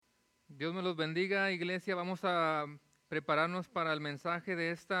Dios me los bendiga, iglesia. Vamos a prepararnos para el mensaje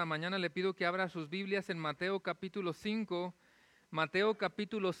de esta mañana. Le pido que abra sus Biblias en Mateo capítulo 5. Mateo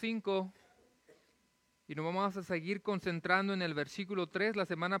capítulo 5. Y nos vamos a seguir concentrando en el versículo 3. La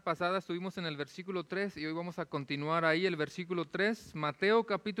semana pasada estuvimos en el versículo 3 y hoy vamos a continuar ahí el versículo 3. Mateo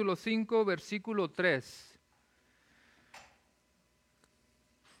capítulo 5, versículo 3.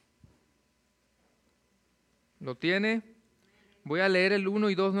 ¿Lo tiene? Voy a leer el 1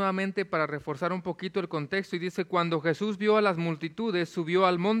 y 2 nuevamente para reforzar un poquito el contexto. Y dice: cuando Jesús vio a las multitudes, subió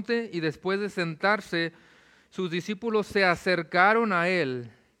al monte y después de sentarse, sus discípulos se acercaron a él.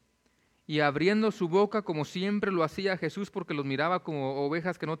 Y abriendo su boca, como siempre lo hacía Jesús, porque los miraba como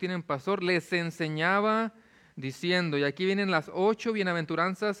ovejas que no tienen pastor, les enseñaba diciendo, y aquí vienen las 8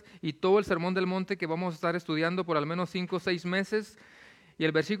 bienaventuranzas y todo el sermón del monte que vamos a estar estudiando por al menos 5 o 6 meses. Y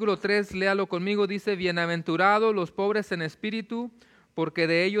el versículo 3, léalo conmigo, dice: bienaventurados los pobres en espíritu, porque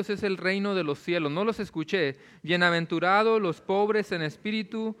de ellos es el reino de los cielos. No los escuché. Bienaventurados los pobres en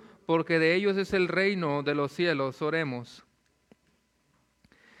espíritu, porque de ellos es el reino de los cielos. Oremos.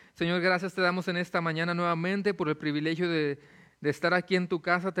 Señor, gracias te damos en esta mañana nuevamente por el privilegio de estar aquí en tu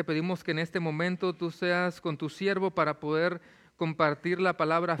casa. Te pedimos que en este momento tú seas con tu siervo para poder compartir la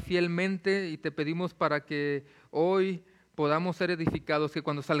palabra fielmente, y te pedimos para que hoy podamos ser edificados, que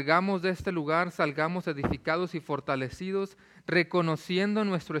cuando salgamos de este lugar salgamos edificados y fortalecidos, reconociendo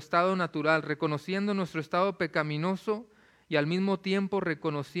nuestro estado natural, reconociendo nuestro estado pecaminoso y al mismo tiempo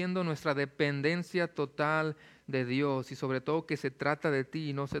reconociendo nuestra dependencia total de Dios, y sobre todo que se trata de ti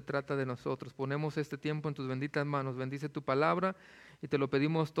y no se trata de nosotros. Ponemos este tiempo en tus benditas manos. Bendice tu palabra y te lo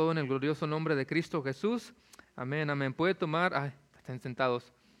pedimos todo en el glorioso nombre de Cristo Jesús. Amén, amén. Puede tomar. Ay, están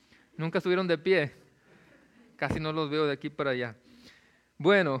sentados. Nunca estuvieron de pie. Casi no los veo de aquí para allá.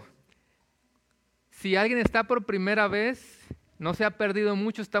 Bueno, si alguien está por primera vez, no se ha perdido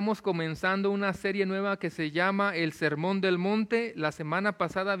mucho. Estamos comenzando una serie nueva que se llama El Sermón del Monte. La semana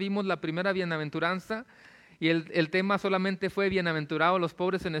pasada vimos la primera bienaventuranza y el tema solamente fue bienaventurados los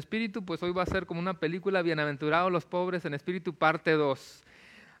pobres en espíritu. Pues hoy va a ser como una película, bienaventurados los pobres en espíritu, parte 2.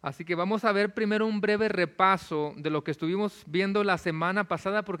 Así que vamos a ver primero un breve repaso de lo que estuvimos viendo la semana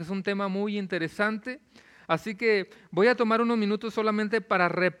pasada, porque es un tema muy interesante. Así que voy a tomar unos minutos solamente para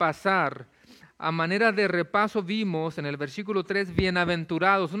repasar. A manera de repaso vimos en el versículo 3,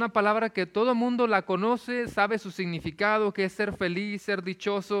 bienaventurados, una palabra que todo mundo la conoce, sabe su significado, que es ser feliz, ser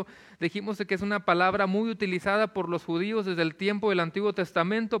dichoso. Dijimos que es una palabra muy utilizada por los judíos desde el tiempo del Antiguo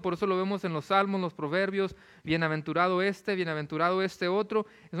Testamento, por eso lo vemos en los Salmos, los Proverbios, bienaventurado este otro.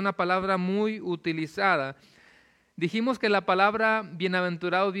 Es una palabra muy utilizada. Dijimos que la palabra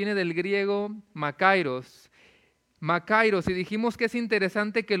bienaventurado viene del griego makairos, y dijimos que es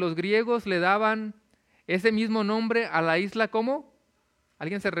interesante que los griegos le daban ese mismo nombre a la isla. ¿Cómo?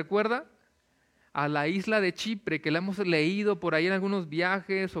 ¿Alguien se recuerda? A la isla de Chipre, que la hemos leído por ahí en algunos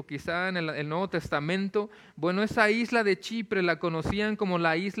viajes o quizá en el Nuevo Testamento. Bueno, esa isla de Chipre la conocían como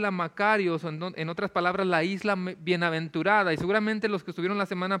la isla Macarios, o en otras palabras, la isla bienaventurada. Y seguramente los que estuvieron la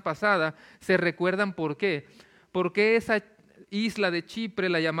semana pasada se recuerdan por qué. ¿Por qué esa isla de Chipre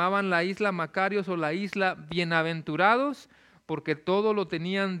la llamaban la isla Macarios o la isla Bienaventurados? Porque todo lo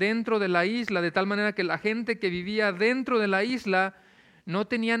tenían dentro de la isla, de tal manera que la gente que vivía dentro de la isla no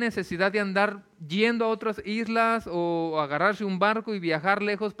tenía necesidad de andar yendo a otras islas o agarrarse un barco y viajar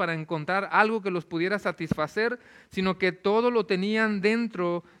lejos para encontrar algo que los pudiera satisfacer, sino que todo lo tenían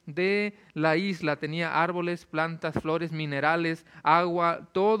dentro de la isla. Tenía árboles, plantas, flores, minerales, agua,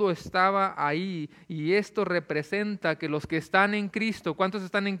 todo estaba ahí. Y esto representa que los que están en Cristo, ¿cuántos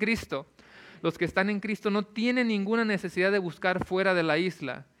están en Cristo? Los que están en Cristo no tienen ninguna necesidad de buscar fuera de la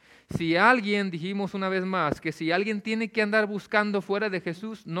isla. Si alguien, dijimos una vez más, que si alguien tiene que andar buscando fuera de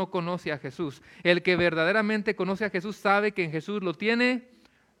Jesús, no conoce a Jesús. El que verdaderamente conoce a Jesús sabe que en Jesús lo tiene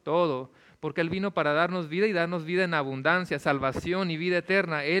todo, porque Él vino para darnos vida y darnos vida en abundancia, salvación y vida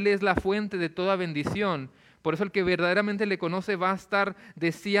eterna. Él es la fuente de toda bendición. Por eso el que verdaderamente le conoce va a estar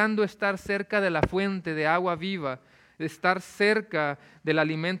deseando estar cerca de la fuente de agua viva, de estar cerca del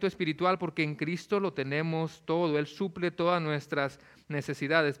alimento espiritual, porque en Cristo lo tenemos todo. Él suple todas nuestras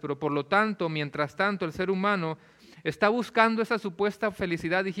necesidades. Pero por lo tanto, mientras tanto, el ser humano está buscando esa supuesta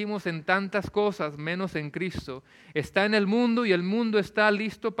felicidad, dijimos, en tantas cosas, menos en Cristo. Está en el mundo y el mundo está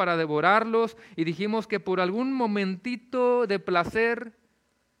listo para devorarlos, y dijimos que por algún momentito de placer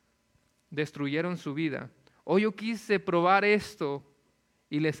destruyeron su vida. Hoy yo quise probar esto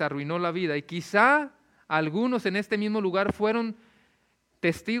y les arruinó la vida, y quizá algunos en este mismo lugar fueron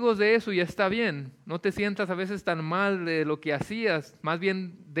testigos de eso, y está bien. No te sientas a veces tan mal de lo que hacías, más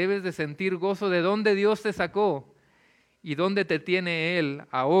bien debes de sentir gozo de dónde Dios te sacó y dónde te tiene Él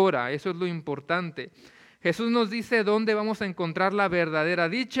ahora. Eso es lo importante. Jesús nos dice dónde vamos a encontrar la verdadera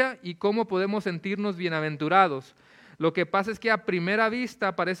dicha y cómo podemos sentirnos bienaventurados. Lo que pasa es que a primera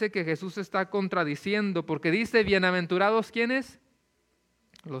vista parece que Jesús está contradiciendo, porque dice, bienaventurados, ¿quiénes?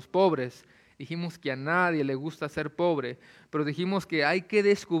 Los pobres. Dijimos que a nadie le gusta ser pobre, pero dijimos que hay que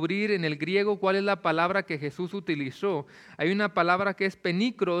descubrir en el griego cuál es la palabra que Jesús utilizó. Hay una palabra que es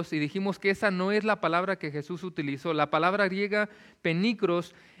penicros y dijimos que esa no es la palabra que Jesús utilizó. La palabra griega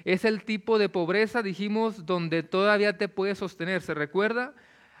penicros es el tipo de pobreza, dijimos, donde todavía te puedes sostener. ¿Se recuerda?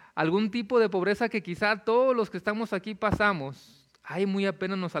 Algún tipo de pobreza que quizá todos los que estamos aquí pasamos. Ay, muy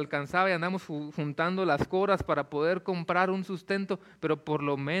apenas nos alcanzaba y andamos juntando las coras para poder comprar un sustento, pero por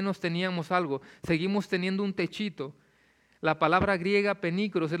lo menos teníamos algo. Seguimos teniendo un techito. La palabra griega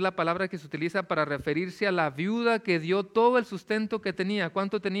penicros es la palabra que se utiliza para referirse a la viuda que dio todo el sustento que tenía.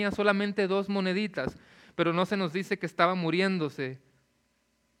 ¿Cuánto tenía? Solamente 2 moneditas, pero no se nos dice que estaba muriéndose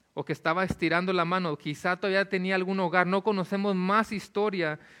o que estaba estirando la mano. Quizá todavía tenía algún hogar. No conocemos más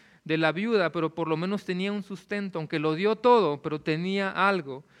historia de la viuda, pero por lo menos tenía un sustento, aunque lo dio todo, pero tenía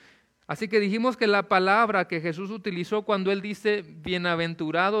algo. Así que dijimos que la palabra que Jesús utilizó cuando Él dice,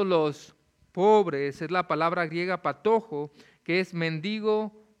 bienaventurados los pobres, es la palabra griega patojo, que es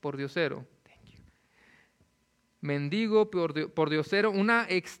mendigo por diosero. Mendigo por diosero, una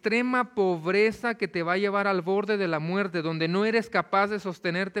extrema pobreza que te va a llevar al borde de la muerte, donde no eres capaz de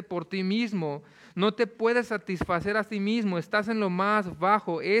sostenerte por ti mismo, no te puedes satisfacer a ti mismo, estás en lo más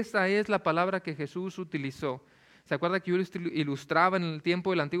bajo. Esa es la palabra que Jesús utilizó. ¿Se acuerda que yo ilustraba en el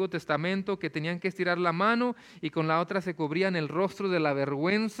tiempo del Antiguo Testamento que tenían que estirar la mano y con la otra se cubrían el rostro de la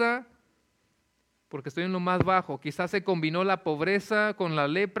vergüenza? Porque estoy en lo más bajo. Quizás se combinó la pobreza con la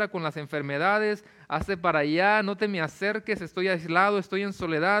lepra, con las enfermedades. Hazte para allá, no te me acerques, estoy aislado, estoy en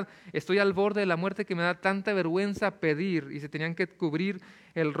soledad, estoy al borde de la muerte que me da tanta vergüenza pedir. Y se tenían que cubrir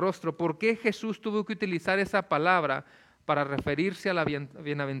el rostro. ¿Por qué Jesús tuvo que utilizar esa palabra para referirse a la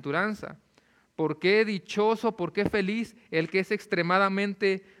bienaventuranza? ¿Por qué dichoso, por qué feliz el que es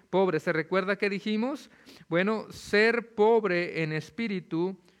extremadamente pobre? ¿Se recuerda qué dijimos? Bueno, ser pobre en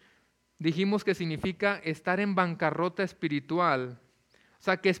espíritu dijimos que significa estar en bancarrota espiritual. O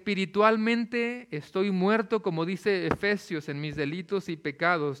sea, que espiritualmente estoy muerto, como dice Efesios, en mis delitos y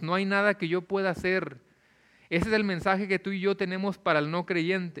pecados. No hay nada que yo pueda hacer. Ese es el mensaje que tú y yo tenemos para el no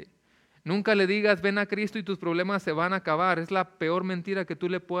creyente. Nunca le digas, ven a Cristo y tus problemas se van a acabar. Es la peor mentira que tú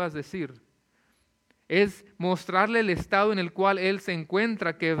le puedas decir. Es mostrarle el estado en el cual Él se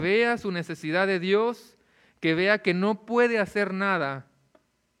encuentra, que vea su necesidad de Dios, que vea que no puede hacer nada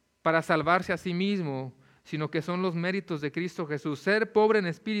para salvarse a sí mismo, sino que son los méritos de Cristo Jesús. Ser pobre en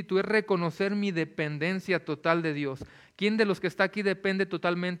espíritu es reconocer mi dependencia total de Dios. ¿Quién de los que está aquí depende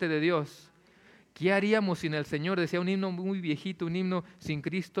totalmente de Dios? ¿Qué haríamos sin el Señor? Decía un himno muy viejito, un himno, sin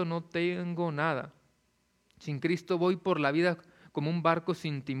Cristo no tengo nada. Sin Cristo voy por la vida como un barco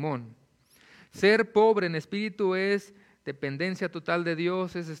sin timón. Ser pobre en espíritu es dependencia total de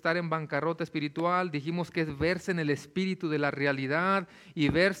Dios, es estar en bancarrota espiritual. Dijimos que es verse en el espíritu de la realidad y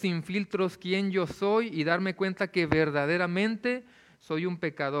ver sin filtros quién yo soy y darme cuenta que verdaderamente soy un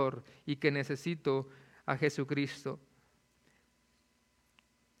pecador y que necesito a Jesucristo.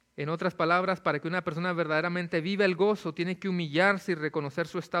 En otras palabras, para que una persona verdaderamente viva el gozo, tiene que humillarse y reconocer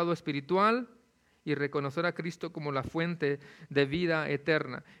su estado espiritual y reconocer a Cristo como la fuente de vida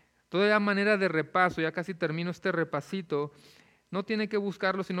eterna. Toda manera de repaso, ya casi termino este repasito, no tiene que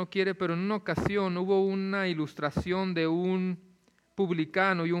buscarlo si no quiere, pero en una ocasión hubo una ilustración de un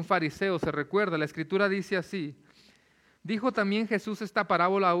publicano y un fariseo, ¿se recuerda? La Escritura dice así: dijo también Jesús esta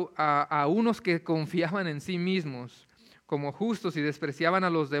parábola a unos que confiaban en sí mismos como justos y despreciaban a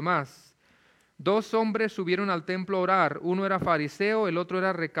los demás. 2 hombres subieron al templo a orar, uno era fariseo, el otro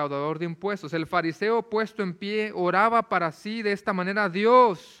era recaudador de impuestos. El fariseo, puesto en pie, oraba para sí de esta manera: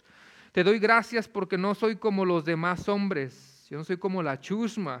 Dios, te doy gracias porque no soy como los demás hombres, yo no soy como la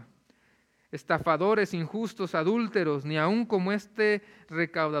chusma, estafadores, injustos, adúlteros, ni aun como este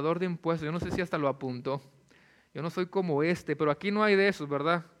recaudador de impuestos. Yo no sé si hasta lo apuntó. Yo no soy como este, pero aquí no hay de esos,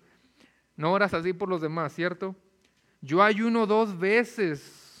 ¿verdad? No oras así por los demás, ¿cierto? Yo ayuno 2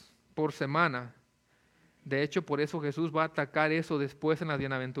 veces por semana. De hecho, por eso Jesús va a atacar eso después en las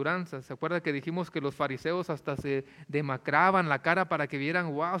bienaventuranzas. ¿Se acuerda que dijimos que los fariseos hasta se demacraban la cara para que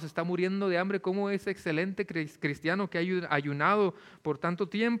vieran, wow, se está muriendo de hambre, cómo es excelente cristiano que ha ayunado por tanto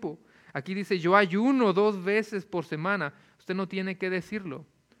tiempo? Aquí dice, yo ayuno 2 veces por semana. Usted no tiene que decirlo.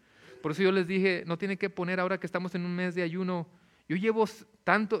 Por eso yo les dije, no tiene que poner ahora que estamos en un mes de ayuno. Yo llevo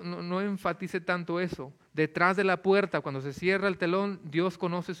tanto, no enfatice tanto eso. Detrás de la puerta, cuando se cierra el telón, Dios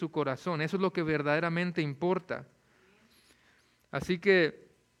conoce su corazón. Eso es lo que verdaderamente importa. Así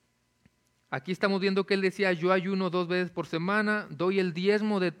que aquí estamos viendo que él decía, yo ayuno 2 veces por semana, doy el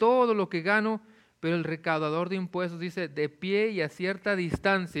diezmo de todo lo que gano, pero el recaudador de impuestos dice, de pie y a cierta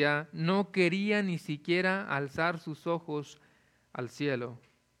distancia, no quería ni siquiera alzar sus ojos al cielo,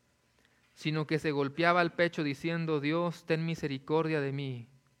 sino que se golpeaba el pecho diciendo, Dios, ten misericordia de mí,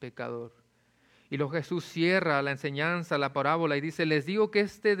 pecador. Y luego Jesús cierra la enseñanza, la parábola, y dice, les digo que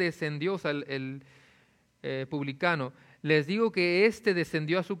este descendió, o sea, el publicano, les digo que este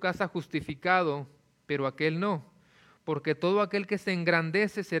descendió a su casa justificado, pero aquel no, porque todo aquel que se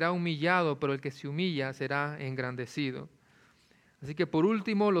engrandece será humillado, pero el que se humilla será engrandecido. Así que por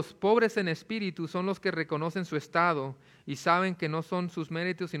último, los pobres en espíritu son los que reconocen su estado y saben que no son sus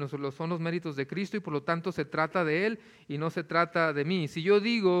méritos, sino son los méritos de Cristo, y por lo tanto se trata de Él y no se trata de mí. Si yo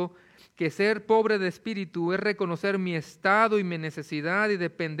digo que ser pobre de espíritu es reconocer mi estado y mi necesidad y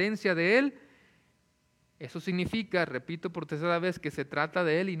dependencia de Él, eso significa, repito por tercera vez, que se trata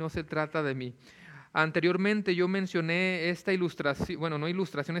de Él y no se trata de mí. Anteriormente yo mencioné esta ilustración, bueno, no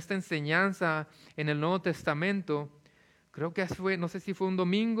ilustración, esta enseñanza en el Nuevo Testamento. Creo que fue, no sé si fue un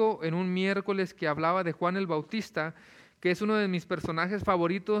domingo, en un miércoles, que hablaba de Juan el Bautista, que es uno de mis personajes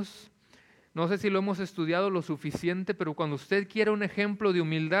favoritos. No sé si lo hemos estudiado lo suficiente, pero cuando usted quiere un ejemplo de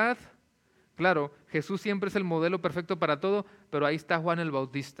humildad, claro, Jesús siempre es el modelo perfecto para todo, pero ahí está Juan el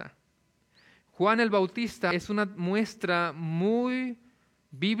Bautista. Juan el Bautista es una muestra muy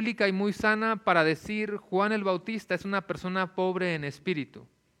bíblica y muy sana para decir Juan el Bautista es una persona pobre en espíritu,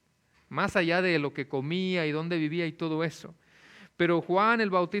 más allá de lo que comía y dónde vivía y todo eso. Pero Juan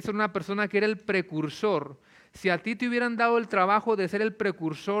el Bautista era una persona que era el precursor. Si a ti te hubieran dado el trabajo de ser el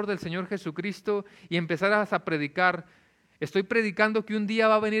precursor del Señor Jesucristo y empezaras a predicar, estoy predicando que un día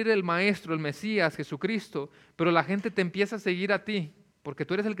va a venir el Maestro, el Mesías, Jesucristo, pero la gente te empieza a seguir a ti, porque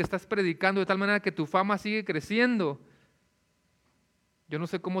tú eres el que estás predicando de tal manera que tu fama sigue creciendo. Yo no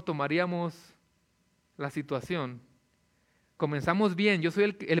sé cómo tomaríamos la situación. Comenzamos bien, yo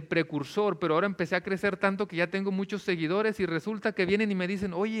soy el precursor, pero ahora empecé a crecer tanto que ya tengo muchos seguidores y resulta que vienen y me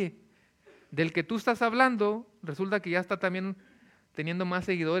dicen, oye, del que tú estás hablando, resulta que ya está también teniendo más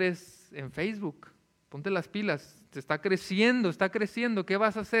seguidores en Facebook. Ponte las pilas, te está creciendo, ¿qué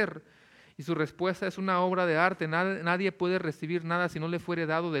vas a hacer? Y su respuesta es una obra de arte. Nadie puede recibir nada si no le fuere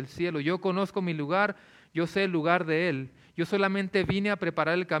dado del cielo. Yo conozco mi lugar, yo sé el lugar de Él. Yo solamente vine a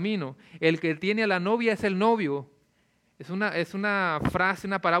preparar el camino. El que tiene a la novia es el novio. Es una frase,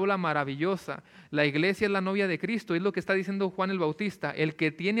 una parábola maravillosa. La iglesia es la novia de Cristo, es lo que está diciendo Juan el Bautista. El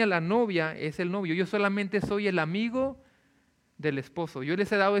que tiene a la novia es el novio. Yo solamente soy el amigo del esposo. Yo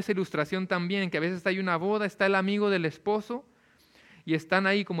les he dado esa ilustración también, que a veces hay una boda, está el amigo del esposo, y están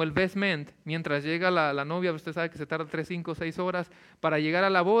ahí como el best man, mientras llega la novia. Usted sabe que se tarda 3, 5, 6 horas para llegar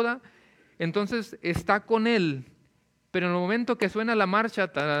a la boda. Entonces está con él, pero en el momento que suena la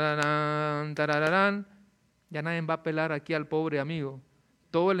marcha, tararán, tararán, ya nadie va a pelar aquí al pobre amigo.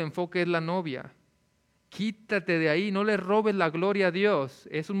 Todo el enfoque es la novia. Quítate de ahí, no le robes la gloria a Dios.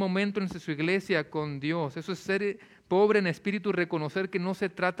 Es un momento en su iglesia con Dios. Eso es ser pobre en espíritu y reconocer que no se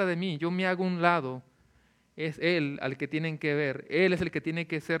trata de mí. Yo me hago un lado. Es Él al que tienen que ver. Él es el que tiene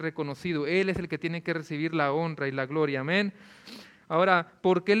que ser reconocido. Él es el que tiene que recibir la honra y la gloria. Amén. Ahora,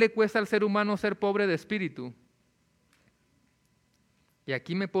 ¿por qué le cuesta al ser humano ser pobre de espíritu? Y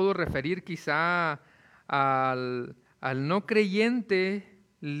aquí me puedo referir quizá al no creyente.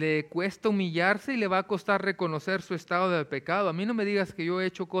 Le cuesta humillarse y le va a costar reconocer su estado de pecado. A mí no me digas que yo he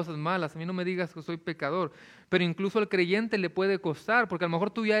hecho cosas malas, a mí no me digas que soy pecador, pero incluso al creyente le puede costar, porque a lo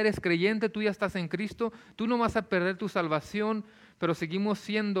mejor tú ya eres creyente, tú ya estás en Cristo, tú no vas a perder tu salvación, pero seguimos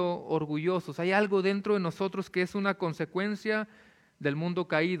siendo orgullosos. Hay algo dentro de nosotros que es una consecuencia del mundo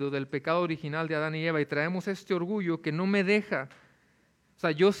caído, del pecado original de Adán y Eva, y traemos este orgullo que no me deja. O sea,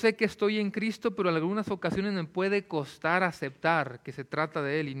 yo sé que estoy en Cristo, pero en algunas ocasiones me puede costar aceptar que se trata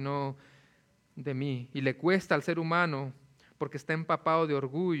de Él y no de mí. Y le cuesta al ser humano porque está empapado de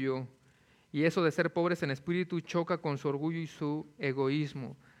orgullo. Y eso de ser pobres en espíritu choca con su orgullo y su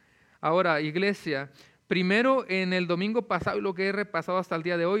egoísmo. Ahora, iglesia, primero en el domingo pasado y lo que he repasado hasta el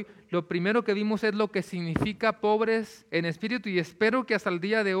día de hoy, lo primero que vimos es lo que significa pobres en espíritu, y espero que hasta el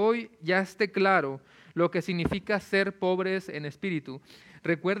día de hoy ya esté claro lo que significa ser pobres en espíritu.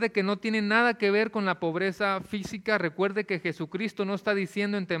 Recuerde que no tiene nada que ver con la pobreza física. Recuerde que Jesucristo no está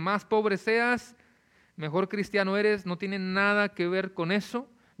diciendo entre más pobre seas, mejor cristiano eres. No tiene nada que ver con eso.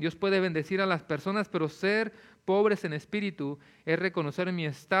 Dios puede bendecir a las personas, pero ser pobres en espíritu es reconocer mi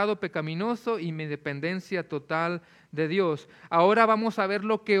estado pecaminoso y mi dependencia total de Dios. Ahora vamos a ver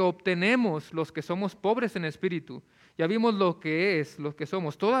lo que obtenemos los que somos pobres en espíritu. Ya vimos lo que es, lo que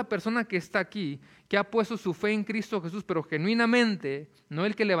somos. Toda persona que está aquí, que ha puesto su fe en Cristo Jesús, pero genuinamente, no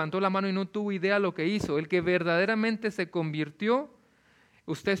el que levantó la mano y no tuvo idea lo que hizo, el que verdaderamente se convirtió,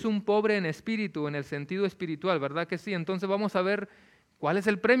 usted es un pobre en espíritu, en el sentido espiritual, ¿verdad que sí? Entonces vamos a ver cuál es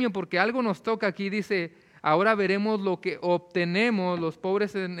el premio, porque algo nos toca aquí, dice, ahora veremos lo que obtenemos los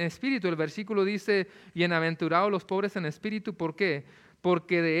pobres en espíritu. El versículo dice, bienaventurados los pobres en espíritu, ¿por qué?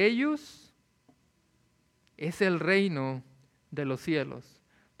 Porque de ellos es el reino de los cielos.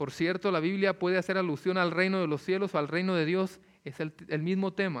 Por cierto, la Biblia puede hacer alusión al reino de los cielos o al reino de Dios, es el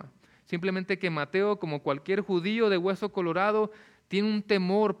mismo tema. Simplemente que Mateo, como cualquier judío de hueso colorado, tiene un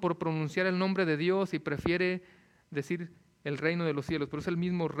temor por pronunciar el nombre de Dios y prefiere decir el reino de los cielos, pero es el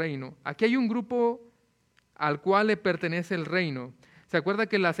mismo reino. Aquí hay un grupo al cual le pertenece el reino. ¿Se acuerda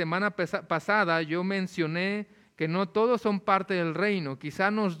que la semana pasada yo mencioné que no todos son parte del reino? Quizá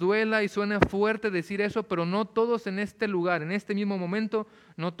nos duela y suena fuerte decir eso, pero no todos en este lugar, en este mismo momento,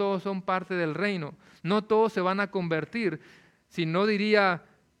 no todos son parte del reino. No todos se van a convertir. Si no diría,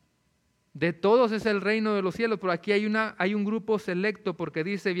 de todos es el reino de los cielos, pero aquí hay un grupo selecto porque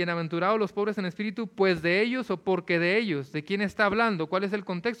dice, bienaventurados los pobres en espíritu, pues de ellos o porque de ellos. ¿De quién está hablando? ¿Cuál es el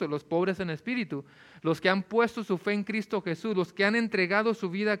contexto? Los pobres en espíritu, los que han puesto su fe en Cristo Jesús, los que han entregado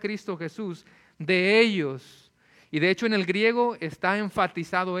su vida a Cristo Jesús, de ellos. Y de hecho en el griego está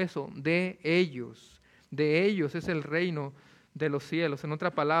enfatizado eso, de ellos es el reino de los cielos. En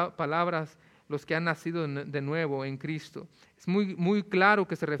otras palabras, los que han nacido de nuevo en Cristo. Es muy, muy claro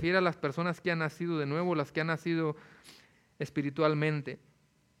que se refiere a las personas que han nacido de nuevo, las que han nacido espiritualmente.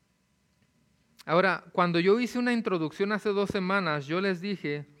 Ahora, cuando yo hice una introducción hace 2 semanas, yo les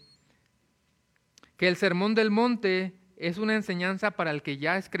dije que el Sermón del Monte es una enseñanza para el que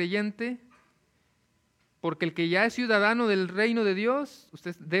ya es creyente, porque el que ya es ciudadano del reino de Dios,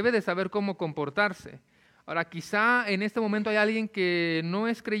 usted debe de saber cómo comportarse. Ahora, quizá en este momento hay alguien que no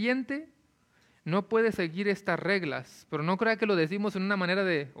es creyente, no puede seguir estas reglas, pero no crea que lo decimos en una manera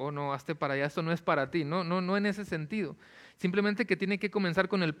de, oh no, hazte para allá, esto no es para ti. No en ese sentido. Simplemente que tiene que comenzar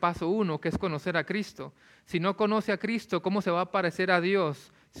con el paso 1, que es conocer a Cristo. Si no conoce a Cristo, ¿cómo se va a parecer a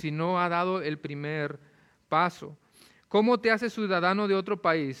Dios si no ha dado el primer paso? ¿Cómo te haces ciudadano de otro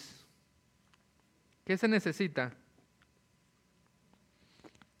país? ¿Qué se necesita?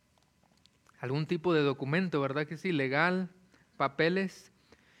 Algún tipo de documento, ¿verdad que sí? Legal, papeles.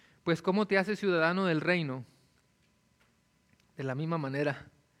 Pues, ¿cómo te haces ciudadano del reino? De la misma manera,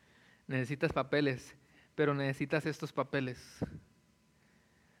 necesitas papeles, pero necesitas estos papeles.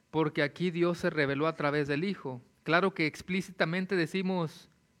 Porque aquí Dios se reveló a través del Hijo. Claro que explícitamente decimos,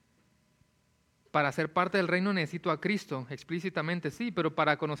 para ser parte del reino necesito a Cristo, explícitamente sí, pero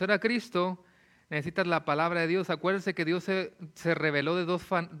para conocer a Cristo necesitas la palabra de Dios. Acuérdense que Dios se reveló de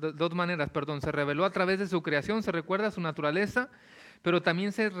dos maneras, se reveló a través de su creación, se recuerda su naturaleza, pero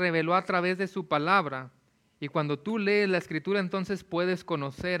también se reveló a través de su palabra. Y cuando tú lees la Escritura, entonces puedes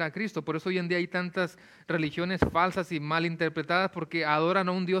conocer a Cristo. Por eso hoy en día hay tantas religiones falsas y mal interpretadas, porque adoran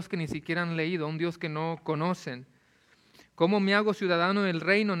a un Dios que ni siquiera han leído, a un Dios que no conocen. ¿Cómo me hago ciudadano del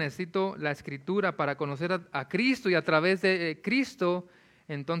reino? Necesito la Escritura para conocer a Cristo, y a través de Cristo,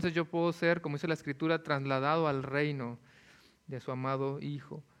 entonces yo puedo ser, como dice la Escritura, trasladado al reino de su amado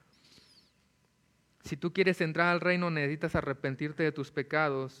Hijo. Si tú quieres entrar al reino, necesitas arrepentirte de tus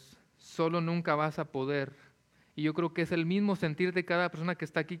pecados. Solo nunca vas a poder. Y yo creo que es el mismo sentir de cada persona que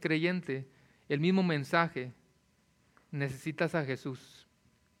está aquí creyente, el mismo mensaje. Necesitas a Jesús.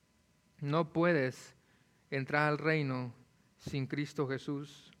 No puedes entrar al reino sin Cristo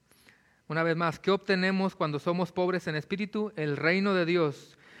Jesús. Una vez más, ¿qué obtenemos cuando somos pobres en espíritu? El reino de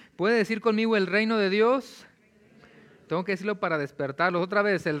Dios. ¿Puede decir conmigo el reino de Dios? Tengo que decirlo para despertarlos. Otra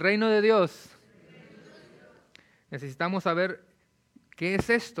vez, el reino de Dios. Necesitamos saber qué es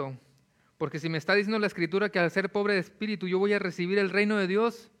esto, porque si me está diciendo la Escritura que al ser pobre de espíritu yo voy a recibir el reino de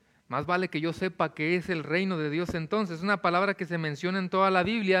Dios, más vale que yo sepa qué es el reino de Dios entonces. Es una palabra que se menciona en toda la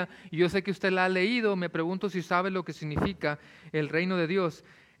Biblia y yo sé que usted la ha leído, me pregunto si sabe lo que significa el reino de Dios.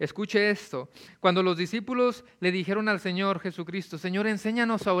 Escuche esto, cuando los discípulos le dijeron al Señor Jesucristo, Señor,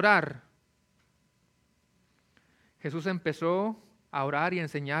 enséñanos a orar, Jesús empezó a orar y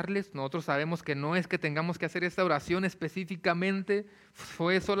enseñarles. Nosotros sabemos que no es que tengamos que hacer esta oración específicamente,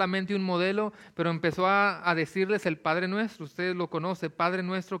 fue solamente un modelo, pero empezó a decirles el Padre Nuestro. Usted lo conoce, Padre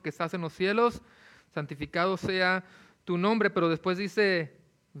Nuestro que estás en los cielos, santificado sea tu nombre, pero después dice,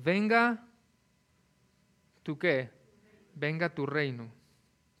 venga, ¿tu qué? Venga tu reino.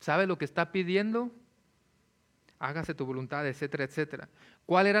 ¿Sabe lo que está pidiendo? Hágase tu voluntad, etcétera, etcétera.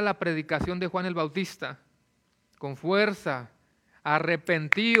 ¿Cuál era la predicación de Juan el Bautista? Con fuerza,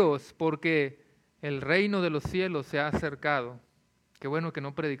 arrepentíos, porque El reino de los cielos se ha acercado. Qué bueno que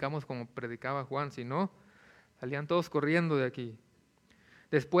no predicamos como predicaba Juan, si no, salían todos corriendo de aquí.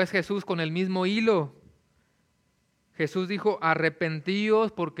 Después Jesús con el mismo hilo. Jesús dijo,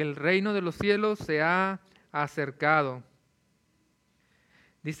 arrepentíos porque el reino de los cielos se ha acercado.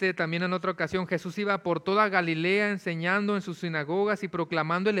 Dice también en otra ocasión, Jesús iba por toda Galilea enseñando en sus sinagogas y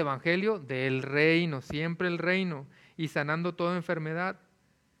proclamando el evangelio del reino, siempre el reino, y sanando toda enfermedad.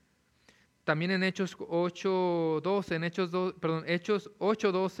 También en Hechos 8:12, Hechos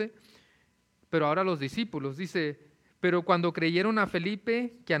 8:12, pero ahora los discípulos, dice, pero cuando creyeron a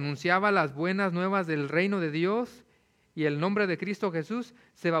Felipe, que anunciaba las buenas nuevas del reino de Dios y el nombre de Cristo Jesús,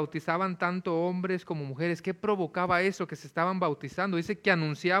 se bautizaban tanto hombres como mujeres. ¿Qué provocaba eso? Que se estaban bautizando. Dice que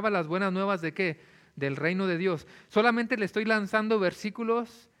anunciaba las buenas nuevas ¿de qué? Del reino de Dios. Solamente le estoy lanzando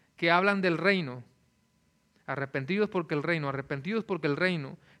versículos que hablan del reino. Arrepentidos porque el reino, arrepentidos porque el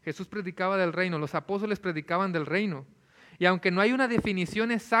reino. Jesús predicaba del reino, los apóstoles predicaban del reino. Y aunque no hay una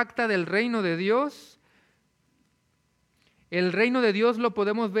definición exacta del reino de Dios, el reino de Dios lo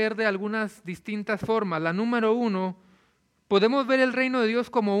podemos ver de algunas distintas formas. La número 1, podemos ver el reino de Dios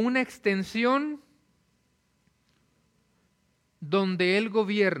como una extensión donde Él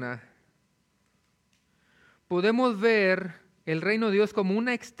gobierna. Podemos ver el reino de Dios como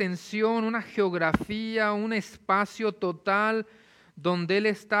una extensión, una geografía, un espacio total donde Él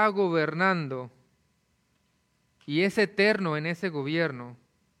está gobernando y es eterno en ese gobierno.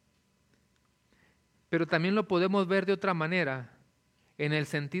 Pero también lo podemos ver de otra manera, en el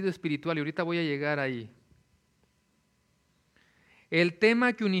sentido espiritual, y ahorita voy a llegar ahí. El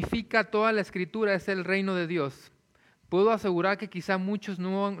tema que unifica toda la Escritura es el reino de Dios. Puedo asegurar que quizá muchos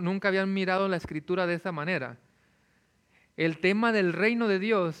nunca habían mirado la Escritura de esa manera. El tema del reino de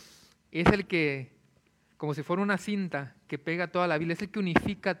Dios es el que, como si fuera una cinta que pega toda la Biblia, es el que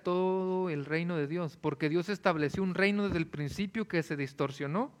unifica todo el reino de Dios, porque Dios estableció un reino desde el principio que se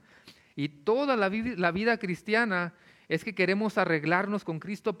distorsionó, y toda la vida cristiana es que queremos arreglarnos con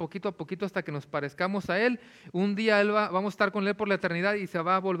Cristo poquito a poquito hasta que nos parezcamos a Él. Un día vamos a estar con Él por la eternidad y se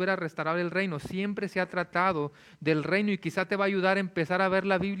va a volver a restaurar el reino. Siempre se ha tratado del reino y quizá te va a ayudar a empezar a ver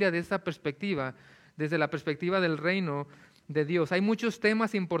la Biblia de esa perspectiva, desde la perspectiva del reino de Dios. Hay muchos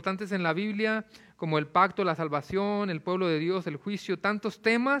temas importantes en la Biblia, como el pacto, la salvación, el pueblo de Dios, el juicio, tantos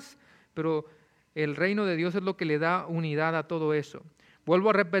temas, pero el reino de Dios es lo que le da unidad a todo eso.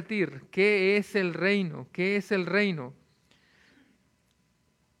 Vuelvo a repetir, ¿qué es el reino? ¿Qué es el reino?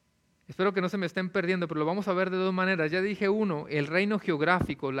 Espero que no se me estén perdiendo, pero lo vamos a ver de dos maneras. Ya dije uno, el reino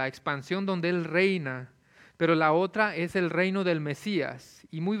geográfico, la expansión donde Él reina, pero la otra es el reino del Mesías.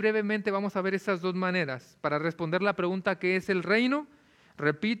 Y muy brevemente vamos a ver esas dos maneras. Para responder la pregunta ¿qué es el reino?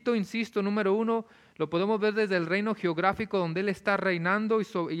 Repito, insisto, número 1, lo podemos ver desde el reino geográfico donde Él está reinando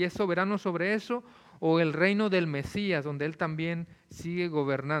y es soberano sobre eso, o el reino del Mesías donde Él también sigue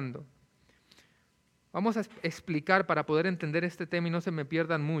gobernando. Vamos a explicar para poder entender este tema y no se me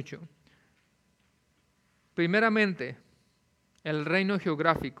pierdan mucho. Primeramente, el reino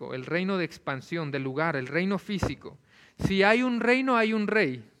geográfico, el reino de expansión, del lugar, el reino físico. Si hay un reino, hay un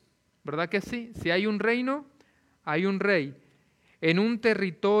rey, ¿verdad que sí? Si hay un reino, hay un rey. En un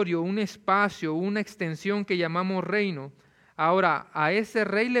territorio, un espacio, una extensión que llamamos reino. Ahora, a ese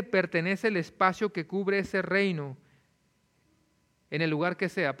rey le pertenece el espacio que cubre ese reino, en el lugar que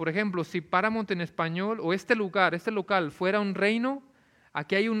sea. Por ejemplo, si Paramount en español, o este local fuera un reino,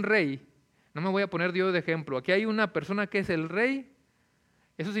 aquí hay un rey. No me voy a poner Dios de ejemplo. Aquí hay una persona que es el rey.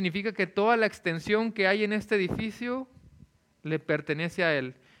 Eso significa que toda la extensión que hay en este edificio le pertenece a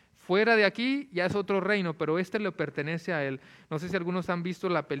él. Fuera de aquí ya es otro reino, pero este le pertenece a él. No sé si algunos han visto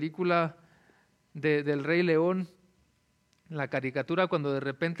la película del Rey León, la caricatura cuando de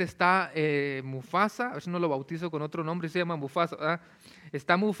repente está Mufasa, a ver si no lo bautizo con otro nombre, se llama Mufasa, ¿verdad?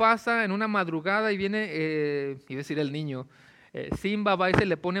 Está Mufasa en una madrugada y viene, iba a decir el niño, Simba va y se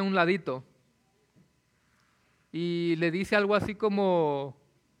le pone a un ladito y le dice algo así como,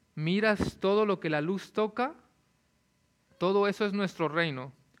 miras todo lo que la luz toca, todo eso es nuestro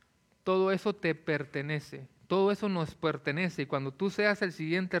reino, todo eso te pertenece, todo eso nos pertenece y cuando tú seas el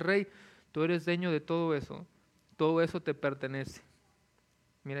siguiente rey, tú eres dueño de todo eso te pertenece.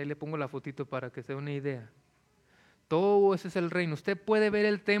 Mira, ahí le pongo la fotito para que se dé una idea. Todo eso es el reino. Usted puede ver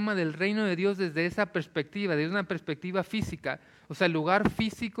el tema del reino de Dios desde esa perspectiva, desde una perspectiva física. O sea, el lugar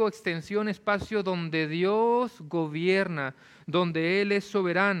físico, extensión, espacio donde Dios gobierna, donde Él es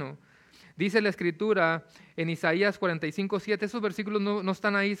soberano. Dice la Escritura en Isaías 45:7, esos versículos no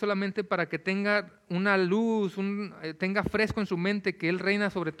están ahí solamente para que tenga una luz, tenga fresco en su mente que Él reina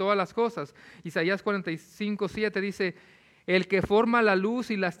sobre todas las cosas. Isaías 45:7 dice, el que forma la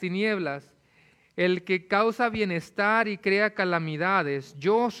luz y las tinieblas, el que causa bienestar y crea calamidades.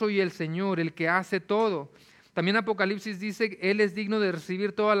 Yo soy el Señor, el que hace todo. También Apocalipsis dice, Él es digno de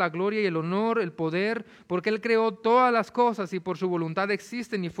recibir toda la gloria y el honor, el poder, porque Él creó todas las cosas y por su voluntad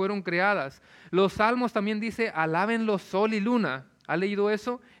existen y fueron creadas. Los Salmos también dice, alábenlo sol y luna. ¿Ha leído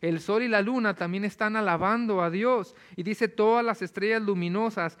eso? El sol y la luna también están alabando a Dios. Y dice, todas las estrellas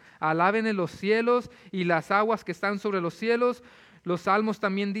luminosas alaben en los cielos y las aguas que están sobre los cielos. Los Salmos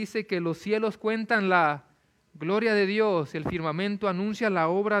también dice que los cielos cuentan la gloria de Dios, el firmamento anuncia la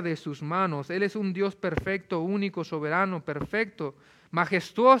obra de sus manos. Él es un Dios perfecto, único, soberano, perfecto,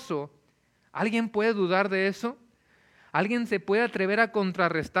 majestuoso. ¿Alguien puede dudar de eso? ¿Alguien se puede atrever a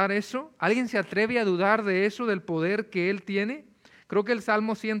contrarrestar eso? ¿Alguien se atreve a dudar de eso, del poder que Él tiene? Creo que el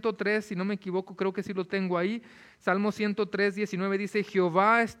Salmo 103, si no me equivoco, creo que sí lo tengo ahí. Salmo 103, 19 dice,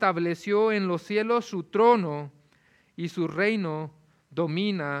 Jehová estableció en los cielos su trono y su reino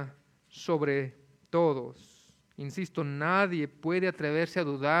domina sobre todos. Insisto, nadie puede atreverse a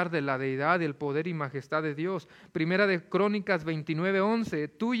dudar de la deidad, del poder y majestad de Dios. Primera de Crónicas 29:11,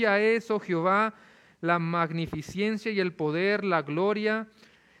 tuya es, oh Jehová, la magnificencia y el poder, la gloria,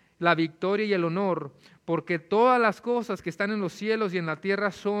 la victoria y el honor, porque todas las cosas que están en los cielos y en la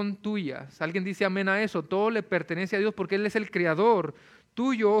tierra son tuyas. ¿Alguien dice amén a eso? Todo le pertenece a Dios porque Él es el creador.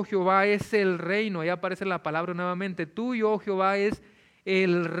 Tuyo, oh Jehová, es el reino. Ahí aparece la palabra nuevamente. Tuyo, oh Jehová, es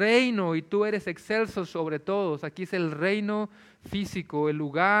el reino y tú eres excelso sobre todos. Aquí es el reino físico, el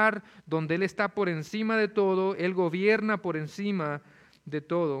lugar donde Él está por encima de todo, Él gobierna por encima de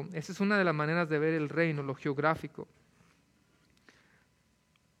todo. Esa es una de las maneras de ver el reino, lo geográfico.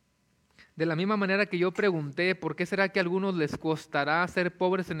 De la misma manera que yo pregunté, ¿por qué será que a algunos les costará ser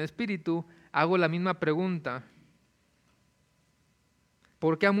pobres en espíritu? Hago la misma pregunta.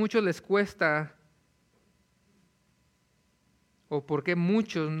 ¿Por qué a muchos les cuesta? ¿O por qué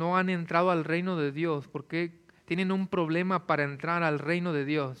muchos no han entrado al reino de Dios? ¿Por qué tienen un problema para entrar al reino de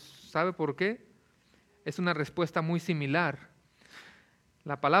Dios? ¿Sabe por qué? Es una respuesta muy similar.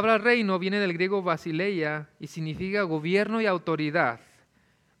 La palabra reino viene del griego basileia y significa gobierno y autoridad.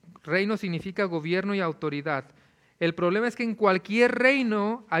 Reino significa gobierno y autoridad. El problema es que en cualquier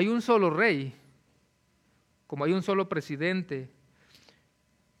reino hay un solo rey, como hay un solo presidente.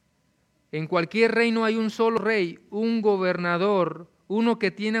 En cualquier reino hay un solo rey, un gobernador, uno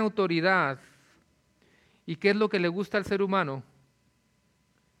que tiene autoridad. ¿Y qué es lo que le gusta al ser humano?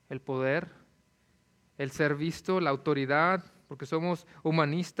 El poder, el ser visto, la autoridad, porque somos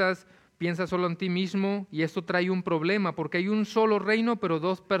humanistas, piensa solo en ti mismo y esto trae un problema, porque hay un solo reino, pero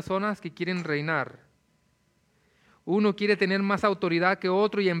dos personas que quieren reinar. Uno quiere tener más autoridad que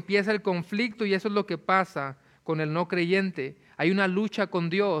otro y empieza el conflicto y eso es lo que pasa con el no creyente. Hay una lucha con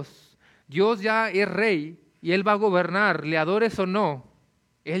Dios. Dios ya es rey y Él va a gobernar, le adores o no.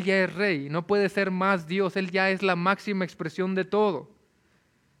 Él ya es rey, no puede ser más Dios, Él ya es la máxima expresión de todo.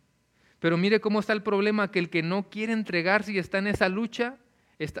 Pero mire cómo está el problema, que el que no quiere entregarse y está en esa lucha,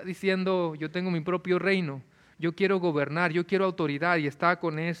 está diciendo, yo tengo mi propio reino, yo quiero gobernar, yo quiero autoridad, y está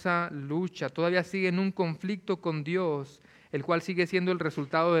con esa lucha. Todavía sigue en un conflicto con Dios, el cual sigue siendo el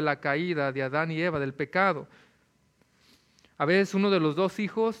resultado de la caída de Adán y Eva, del pecado. A veces uno de los dos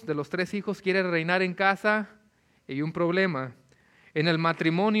hijos, de los tres hijos, quiere reinar en casa y hay un problema. En el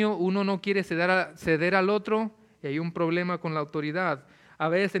matrimonio uno no quiere ceder al otro y hay un problema con la autoridad. A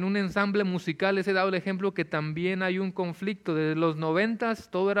veces en un ensamble musical les he dado el ejemplo que también hay un conflicto. Desde los 90s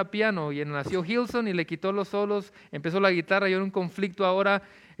todo era piano y nació Hilson y le quitó los solos, empezó la guitarra y hay un conflicto ahora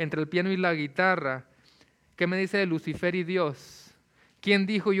entre el piano y la guitarra. ¿Qué me dice de Lucifer y Dios? ¿Quién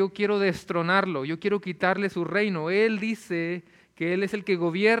dijo yo quiero destronarlo, yo quiero quitarle su reino? Él dice que Él es el que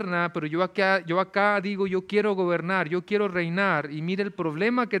gobierna, pero yo acá digo yo quiero gobernar, yo quiero reinar. Y mire el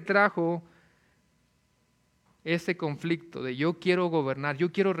problema que trajo ese conflicto de yo quiero gobernar,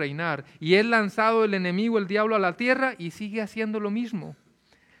 yo quiero reinar. Y Él lanzado el enemigo, el diablo, a la tierra y sigue haciendo lo mismo.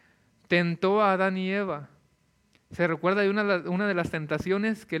 Tentó a Adán y Eva. ¿Se recuerda de una de las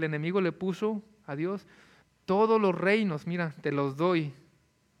tentaciones que el enemigo le puso a Dios? Todos los reinos, mira, te los doy.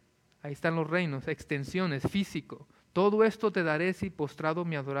 Ahí están los reinos, extensiones, físico. Todo esto te daré si postrado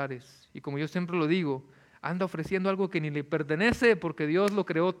me adorares. Y como yo siempre lo digo, anda ofreciendo algo que ni le pertenece porque Dios lo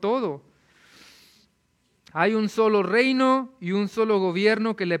creó todo. Hay un solo reino y un solo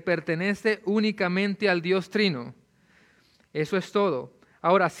gobierno que le pertenece únicamente al Dios Trino. Eso es todo.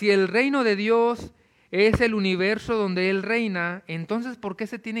 Ahora, si el reino de Dios es el universo donde Él reina, entonces ¿por qué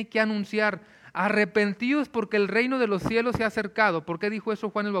se tiene que anunciar? Arrepentíos porque el reino de los cielos se ha acercado. ¿Por qué dijo eso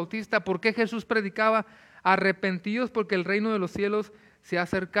Juan el Bautista? ¿Por qué Jesús predicaba? Arrepentíos porque el reino de los cielos se ha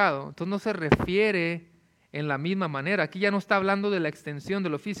acercado. Entonces no se refiere en la misma manera. Aquí ya no está hablando de la extensión de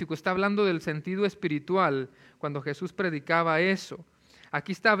lo físico, está hablando del sentido espiritual cuando Jesús predicaba eso.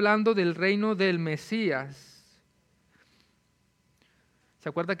 Aquí está hablando del reino del Mesías. ¿Se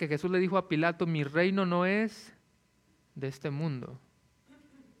acuerda que Jesús le dijo a Pilato, mi reino no es de este mundo?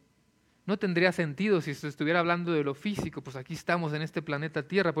 No tendría sentido si se estuviera hablando de lo físico, pues aquí estamos en este planeta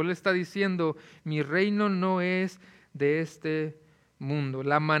Tierra, pero él está diciendo, mi reino no es de este mundo.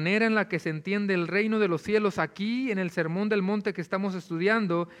 La manera en la que se entiende el reino de los cielos aquí en el Sermón del Monte que estamos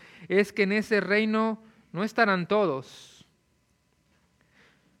estudiando es que en ese reino no estarán todos,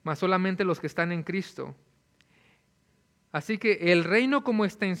 mas solamente los que están en Cristo. Así que el reino como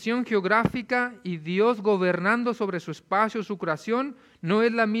extensión geográfica y Dios gobernando sobre su espacio, su creación, no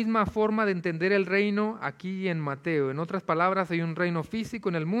es la misma forma de entender el reino aquí en Mateo. En otras palabras, hay un reino físico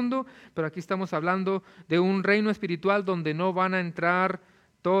en el mundo, pero aquí estamos hablando de un reino espiritual donde no van a entrar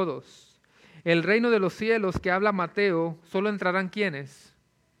todos. El reino de los cielos que habla Mateo, ¿solo entrarán quiénes?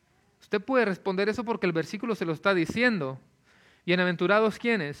 Usted puede responder eso porque el versículo se lo está diciendo. Bienaventurados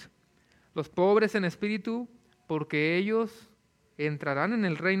quiénes? Los pobres en espíritu, porque ellos entrarán en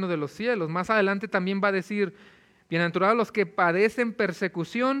el reino de los cielos. Más adelante también va a decir, bienaventurados los que padecen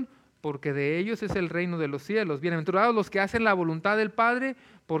persecución, porque de ellos es el reino de los cielos. Bienaventurados los que hacen la voluntad del Padre,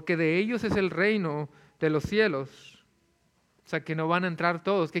 porque de ellos es el reino de los cielos. O sea, que no van a entrar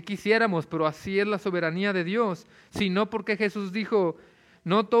todos, que quisiéramos, pero así es la soberanía de Dios. Sino porque Jesús dijo,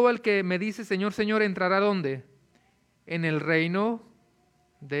 no todo el que me dice Señor, Señor, entrará ¿dónde? En el reino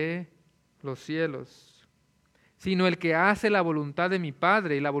de los cielos, sino el que hace la voluntad de mi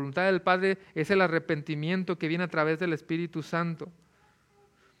Padre, y la voluntad del Padre es el arrepentimiento que viene a través del Espíritu Santo.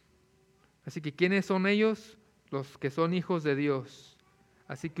 Así que ¿quiénes son ellos? Los que son hijos de Dios.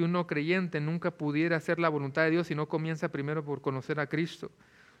 Así que un no creyente nunca pudiera hacer la voluntad de Dios si no comienza primero por conocer a Cristo.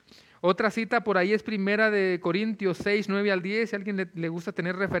 Otra cita por ahí es 1 Corintios 6, 9 al 10, si a alguien le gusta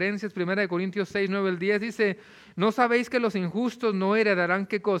tener referencias, 1 Corintios 6, 9 al 10, dice, ¿no sabéis que los injustos no heredarán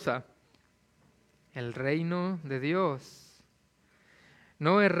qué cosa? El reino de Dios.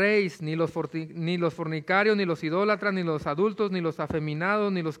 No erréis, ni los fornicarios, ni los idólatras, ni los adultos, ni los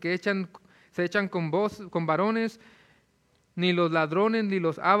afeminados, ni los que se echan con varones, ni los ladrones, ni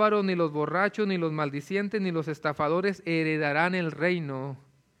los ávaros, ni los borrachos, ni los maldicientes, ni los estafadores heredarán el reino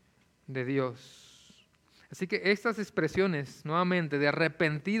de Dios. Así que estas expresiones, nuevamente, de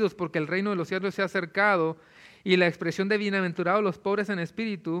arrepentidos porque el reino de los cielos se ha acercado, y la expresión de bienaventurados los pobres en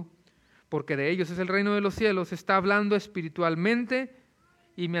espíritu, porque de ellos es el reino de los cielos, está hablando espiritualmente,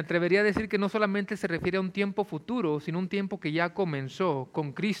 y me atrevería a decir que no solamente se refiere a un tiempo futuro, sino un tiempo que ya comenzó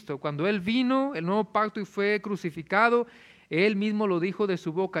con Cristo. Cuando Él vino, el nuevo pacto, y fue crucificado, Él mismo lo dijo de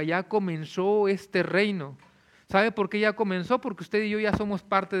su boca, ya comenzó este reino. ¿Sabe por qué ya comenzó? Porque usted y yo ya somos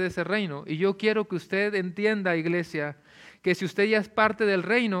parte de ese reino. Y yo quiero que usted entienda, iglesia, que si usted ya es parte del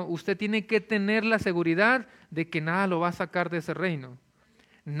reino, usted tiene que tener la seguridad de que nada lo va a sacar de ese reino.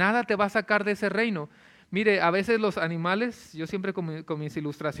 Nada te va a sacar de ese reino. Mire, a veces los animales, yo siempre con mis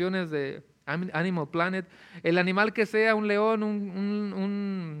ilustraciones de Animal Planet, el animal que sea un león,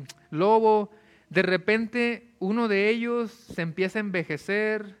 un lobo, de repente uno de ellos se empieza a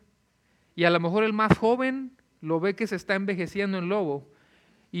envejecer y a lo mejor el más joven lo ve que se está envejeciendo en lobo.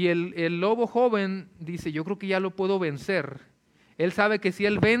 Y el lobo joven dice, yo creo que ya lo puedo vencer. Él sabe que si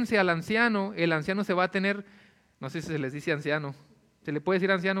él vence al anciano, el anciano se va a tener, no sé si se les dice anciano, ¿se le puede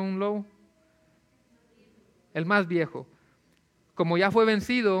decir anciano a un lobo? El más viejo. Como ya fue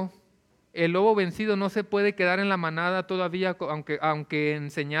vencido, el lobo vencido no se puede quedar en la manada todavía, aunque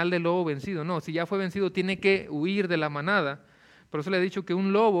en señal de lobo vencido. No, si ya fue vencido, tiene que huir de la manada. Por eso le he dicho que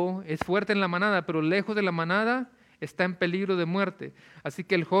un lobo es fuerte en la manada, pero lejos de la manada está en peligro de muerte. Así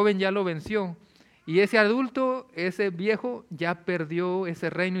que el joven ya lo venció. Y ese adulto, ese viejo, ya perdió ese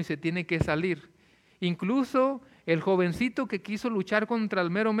reino y se tiene que salir. Incluso el jovencito que quiso luchar contra el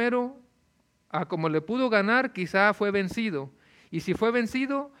mero mero, como le pudo ganar, quizá fue vencido. Y si fue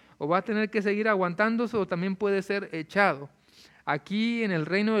vencido, o va a tener que seguir aguantándose o también puede ser echado. Aquí en el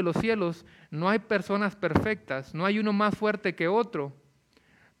reino de los cielos no hay personas perfectas, no hay uno más fuerte que otro,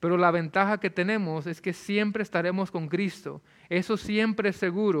 pero la ventaja que tenemos es que siempre estaremos con Cristo. Eso siempre es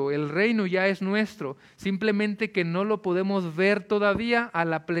seguro, el reino ya es nuestro, simplemente que no lo podemos ver todavía a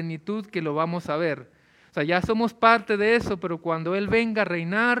la plenitud que lo vamos a ver. O sea, ya somos parte de eso, pero cuando Él venga a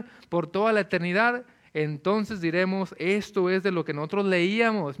reinar por toda la eternidad, entonces diremos, esto es de lo que nosotros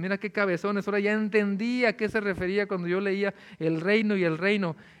leíamos. Mira qué cabezones, ahora ya entendí a qué se refería cuando yo leía el reino y el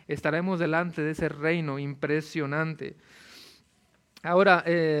reino. Estaremos delante de ese reino impresionante. Ahora,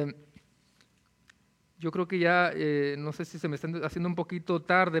 yo creo que ya, no sé si se me está haciendo un poquito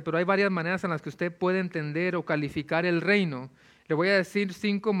tarde, pero hay varias maneras en las que usted puede entender o calificar el reino. Le voy a decir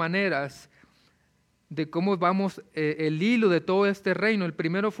 5 maneras de cómo vamos, el hilo de todo este reino. El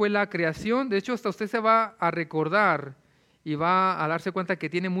primero fue la creación. De hecho, hasta usted se va a recordar y va a darse cuenta que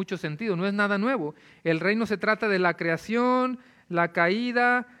tiene mucho sentido. No es nada nuevo. El reino se trata de la creación, la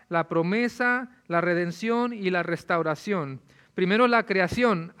caída, la promesa, la redención y la restauración. Primero la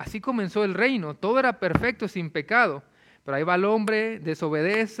creación. Así comenzó el reino. Todo era perfecto, sin pecado. Pero ahí va el hombre,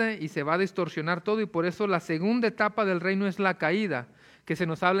 desobedece y se va a distorsionar todo. Y por eso la segunda etapa del reino es la caída, que se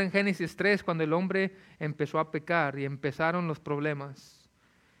nos habla en Génesis 3, cuando el hombre empezó a pecar y empezaron los problemas.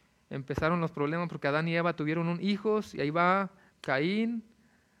 Empezaron los problemas porque Adán y Eva tuvieron hijos y ahí va Caín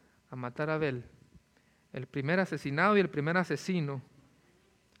a matar a Abel. El primer asesinado y el primer asesino.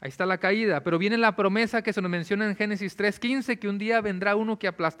 Ahí está la caída, pero viene la promesa que se nos menciona en Génesis 3:15, que un día vendrá uno que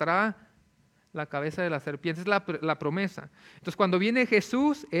aplastará la cabeza de la serpiente. Es la promesa. Entonces, cuando viene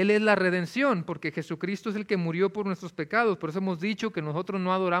Jesús, Él es la redención, porque Jesucristo es el que murió por nuestros pecados. Por eso hemos dicho que nosotros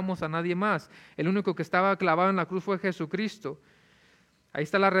no adoramos a nadie más. El único que estaba clavado en la cruz fue Jesucristo. Ahí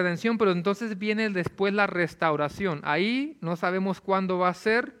está la redención, pero entonces viene después la restauración. Ahí no sabemos cuándo va a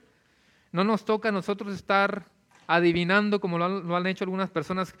ser. No nos toca a nosotros estar adivinando como lo han hecho algunas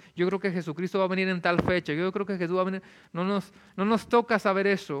personas. Yo creo que Jesucristo va a venir en tal fecha. Yo creo que Jesús va a venir. No nos toca saber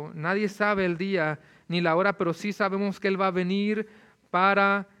eso. Nadie sabe el día ni la hora, pero sí sabemos que Él va a venir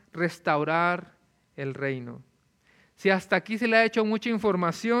para restaurar el reino. Si hasta aquí se le ha hecho mucha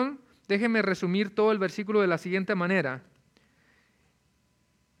información, déjeme resumir todo el versículo de la siguiente manera.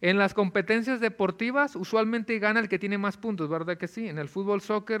 En las competencias deportivas, usualmente gana el que tiene más puntos, ¿verdad que sí? En el fútbol,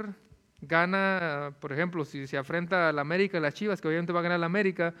 soccer, gana, por ejemplo, si se enfrenta al América, las Chivas, que obviamente va a ganar el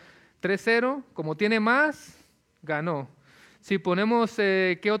América, 3-0, como tiene más, ganó. Si ponemos,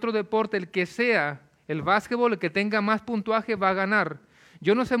 ¿qué otro deporte? El que sea, el básquetbol, el que tenga más puntuaje va a ganar.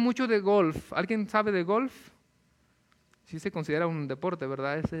 Yo no sé mucho de golf. ¿Alguien sabe de golf? Sí se considera un deporte,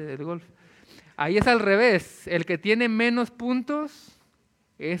 ¿verdad? El golf. Ahí es al revés. El que tiene menos puntos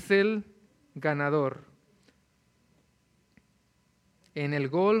es el ganador. En el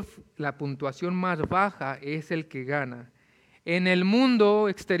golf, la puntuación más baja es el que gana. En el mundo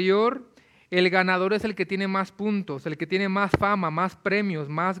exterior, el ganador es el que tiene más puntos, el que tiene más fama, más premios,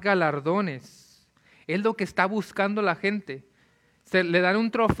 más galardones. Es lo que está buscando la gente. Le dan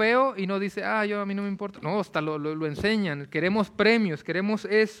un trofeo y no dice, a mí no me importa. No, hasta lo enseñan. Queremos premios, queremos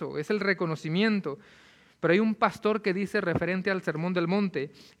eso, es el reconocimiento. Pero hay un pastor que dice, referente al Sermón del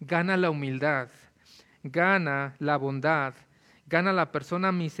Monte, gana la humildad, gana la bondad, gana la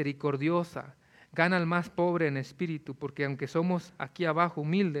persona misericordiosa, gana al más pobre en espíritu, porque aunque somos aquí abajo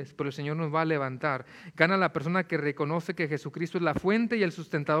humildes, pero el Señor nos va a levantar. Gana la persona que reconoce que Jesucristo es la fuente y el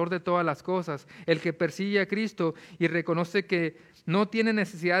sustentador de todas las cosas, el que persigue a Cristo y reconoce que no tiene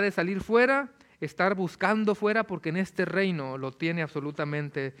necesidad de salir fuera, estar buscando fuera, porque en este reino lo tiene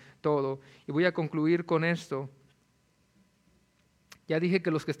absolutamente todo. Y voy a concluir con esto. Ya dije que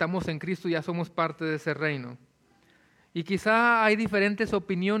los que estamos en Cristo ya somos parte de ese reino. Y quizá hay diferentes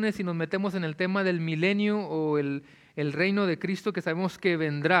opiniones si nos metemos en el tema del milenio o el reino de Cristo que sabemos que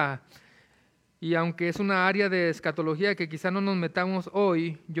vendrá. Y aunque es una área de escatología que quizá no nos metamos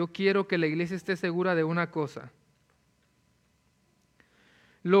hoy, yo quiero que la iglesia esté segura de una cosa.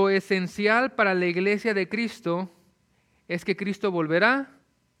 Lo esencial para la iglesia de Cristo es que Cristo volverá,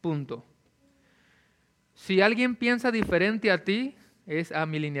 punto. Si alguien piensa diferente a ti, es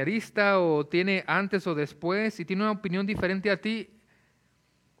amilenialista o tiene antes o después, y tiene una opinión diferente a ti,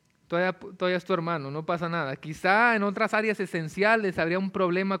 todavía es tu hermano, no pasa nada. Quizá en otras áreas esenciales habría un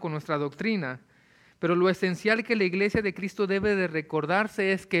problema con nuestra doctrina, pero lo esencial que la iglesia de Cristo debe de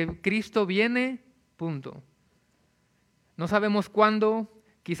recordarse es que Cristo viene, punto. No sabemos cuándo,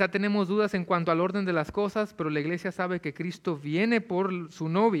 quizá tenemos dudas en cuanto al orden de las cosas, pero la iglesia sabe que Cristo viene por su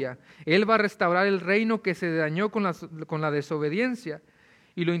novia. Él va a restaurar el reino que se dañó con la desobediencia.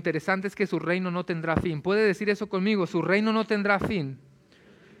 Y lo interesante es que su reino no tendrá fin. ¿Puede decir eso conmigo? Su reino no tendrá fin.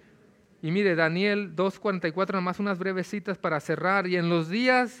 Y mire, Daniel 2:44, nomás unas breves citas para cerrar. Y en los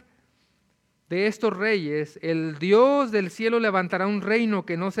días de estos reyes, el Dios del cielo levantará un reino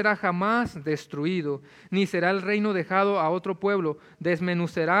que no será jamás destruido, ni será el reino dejado a otro pueblo.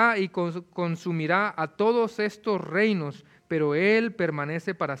 Desmenucerá y consumirá a todos estos reinos, pero Él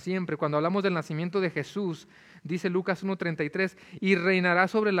permanece para siempre. Cuando hablamos del nacimiento de Jesús, dice Lucas 1:33, y reinará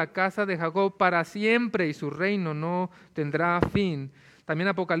sobre la casa de Jacob para siempre, y su reino no tendrá fin. También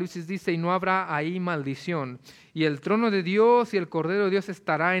Apocalipsis dice, y no habrá ahí maldición. Y el trono de Dios y el Cordero de Dios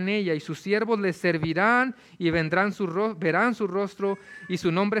estará en ella, y sus siervos les servirán y verán su rostro, y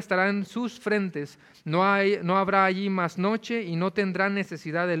su nombre estará en sus frentes. No habrá allí más noche, y no tendrán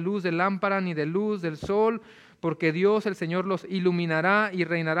necesidad de luz de lámpara ni de luz del sol, porque Dios el Señor los iluminará y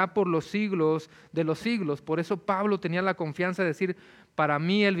reinará por los siglos de los siglos. Por eso Pablo tenía la confianza de decir, para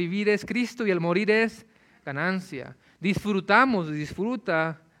mí el vivir es Cristo y el morir es ganancia.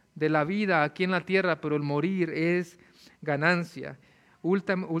 Disfruta de la vida aquí en la tierra, pero el morir es ganancia.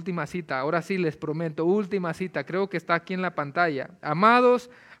 Última cita, ahora sí les prometo, última cita, creo que está aquí en la pantalla.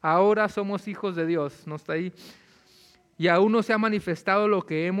 Amados, ahora somos hijos de Dios, ¿no está ahí? Y aún no se ha manifestado lo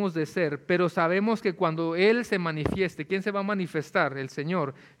que hemos de ser, pero sabemos que cuando Él se manifieste, ¿quién se va a manifestar? El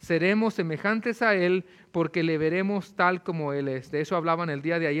Señor. Seremos semejantes a Él porque le veremos tal como Él es. De eso hablaban el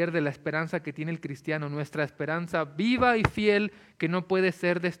día de ayer, de la esperanza que tiene el cristiano, nuestra esperanza viva y fiel que no puede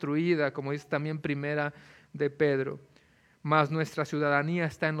ser destruida, como dice también Primera de Pedro. Mas nuestra ciudadanía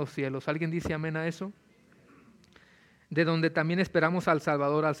está en los cielos. ¿Alguien dice amén a eso? De donde también esperamos al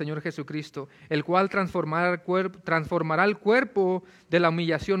Salvador, al Señor Jesucristo, el cual transformará el cuerpo de la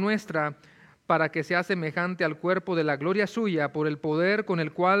humillación nuestra para que sea semejante al cuerpo de la gloria suya, por el poder con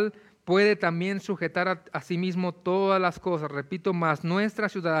el cual puede también sujetar a sí mismo todas las cosas. Repito, más nuestra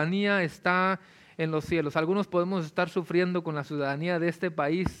ciudadanía está en los cielos. Algunos podemos estar sufriendo con la ciudadanía de este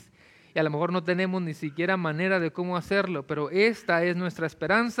país y a lo mejor no tenemos ni siquiera manera de cómo hacerlo, pero esta es nuestra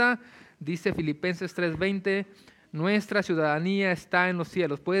esperanza, dice Filipenses 3:20, nuestra ciudadanía está en los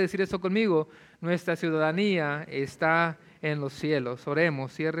cielos. ¿Puede decir eso conmigo? Nuestra ciudadanía está en los cielos.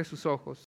 Oremos, cierre sus ojos.